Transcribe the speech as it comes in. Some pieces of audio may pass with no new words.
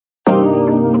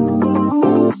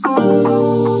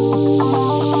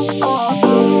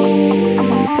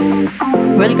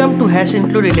Welcome to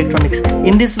HC-Electronics.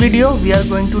 In this video, we are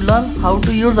going to learn how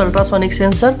to use ultrasonic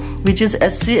sensor, which is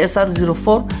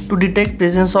HC-SR04, to detect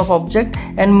presence of object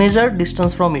and measure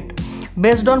distance from it.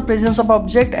 Based on presence of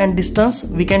object and distance,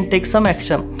 we can take some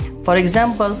action. For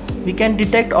example, we can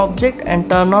detect object and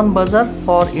turn on buzzer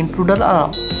for intruder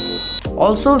alarm.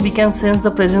 Also, we can sense the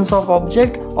presence of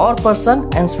object or person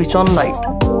and switch on light.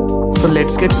 So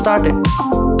let's get started.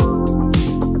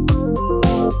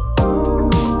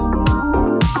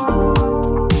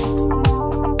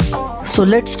 So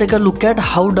let's take a look at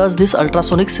how does this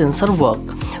ultrasonic sensor work.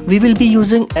 We will be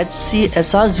using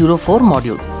HC-SR04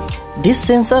 module. This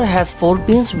sensor has 4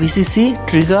 pins: VCC,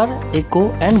 trigger, echo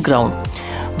and ground.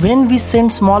 When we send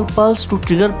small pulse to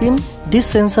trigger pin, this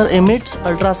sensor emits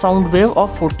ultrasound wave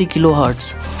of 40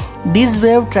 kHz. These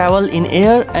waves travel in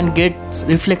air and gets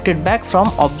reflected back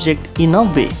from object in a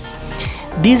way.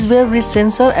 These waves reach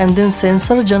sensor and then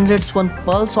sensor generates one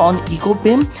pulse on echo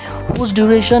pin whose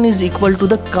duration is equal to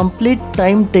the complete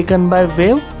time taken by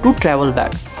wave to travel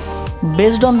back.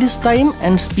 Based on this time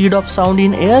and speed of sound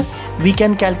in air, we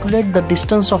can calculate the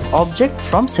distance of object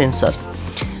from sensor.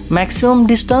 Maximum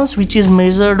distance which is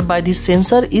measured by this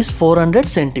sensor is 400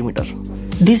 cm.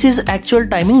 This is actual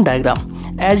timing diagram.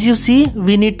 As you see,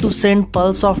 we need to send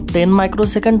pulse of 10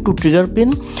 microsecond to trigger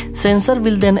pin. Sensor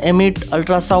will then emit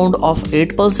ultrasound of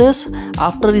 8 pulses.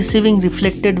 After receiving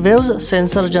reflected waves,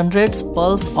 sensor generates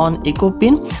pulse on echo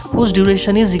pin whose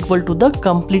duration is equal to the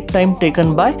complete time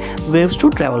taken by waves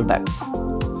to travel back.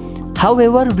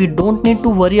 However, we don't need to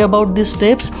worry about these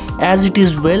steps as it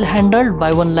is well handled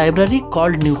by one library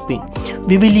called NewPing.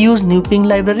 We will use NewPing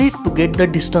library to get the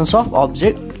distance of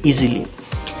object easily.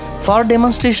 For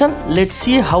demonstration, let's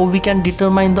see how we can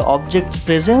determine the object's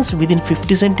presence within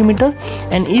 50 cm,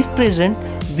 and if present,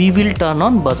 we will turn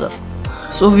on buzzer.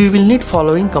 So we will need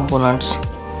following components: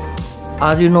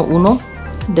 Arduino Uno,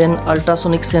 then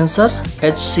ultrasonic sensor,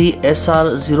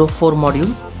 HC-SR04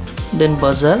 module, then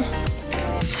buzzer,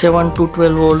 7 to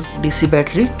 12 volt DC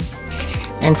battery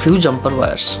and few jumper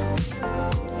wires.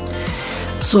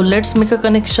 So let's make a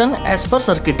connection as per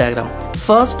circuit diagram.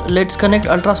 First, let's connect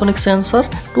ultrasonic sensor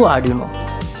to Arduino.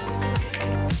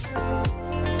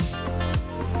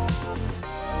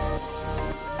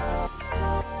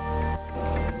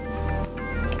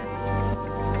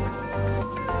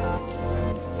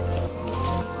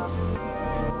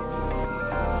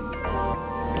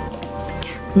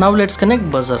 Now let's connect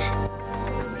buzzer.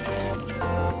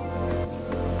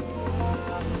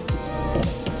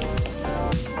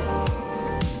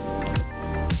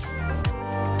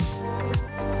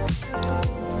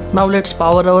 Now let's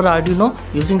power our Arduino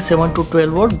using 7 to 12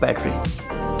 volt battery.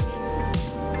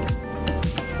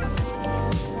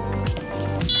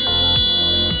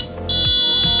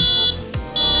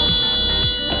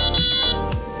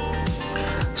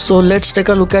 So let's take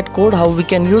a look at code how we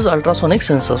can use ultrasonic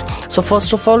sensor. So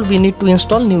first of all, we need to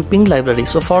install NewPing library.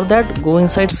 So for that, go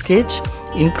inside Sketch,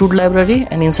 Include library,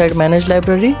 and inside Manage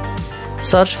library,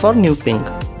 search for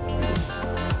NewPing.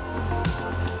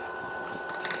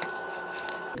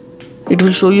 It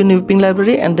will show you NewPing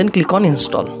library and then click on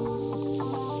install.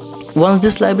 Once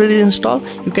this library is installed,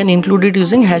 you can include it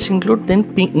using #include then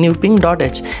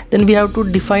newping.h. Then we have to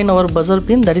define our buzzer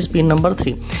pin, that is pin number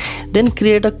 3. Then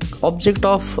create a object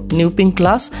of NewPing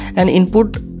class and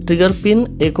input trigger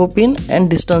pin, echo pin and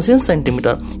distance in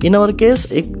centimeter. In our case,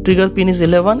 trigger pin is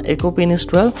 11, echo pin is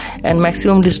 12 and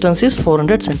maximum distance is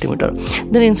 400 cm.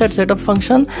 Then inside setup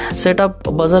function, set up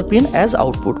buzzer pin as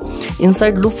output.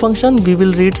 Inside loop function, we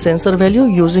will read sensor value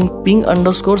using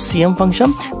ping_cm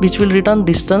function, which will return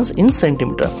distance in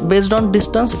centimeter. Based on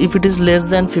distance, if it is less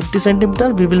than 50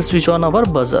 cm, we will switch on our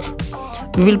buzzer.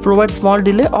 We will provide small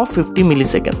delay of 50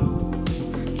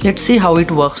 milliseconds. Let's see how it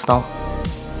works now.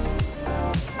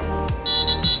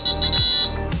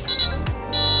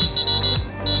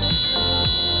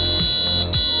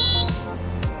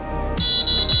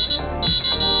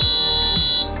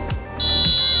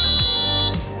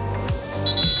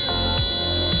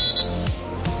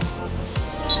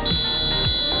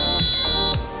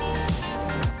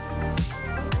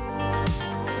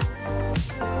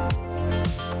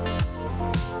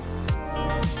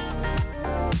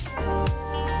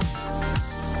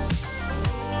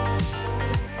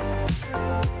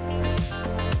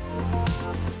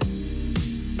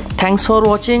 Thanks for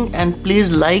watching and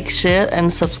please like, share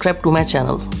and subscribe to my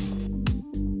channel.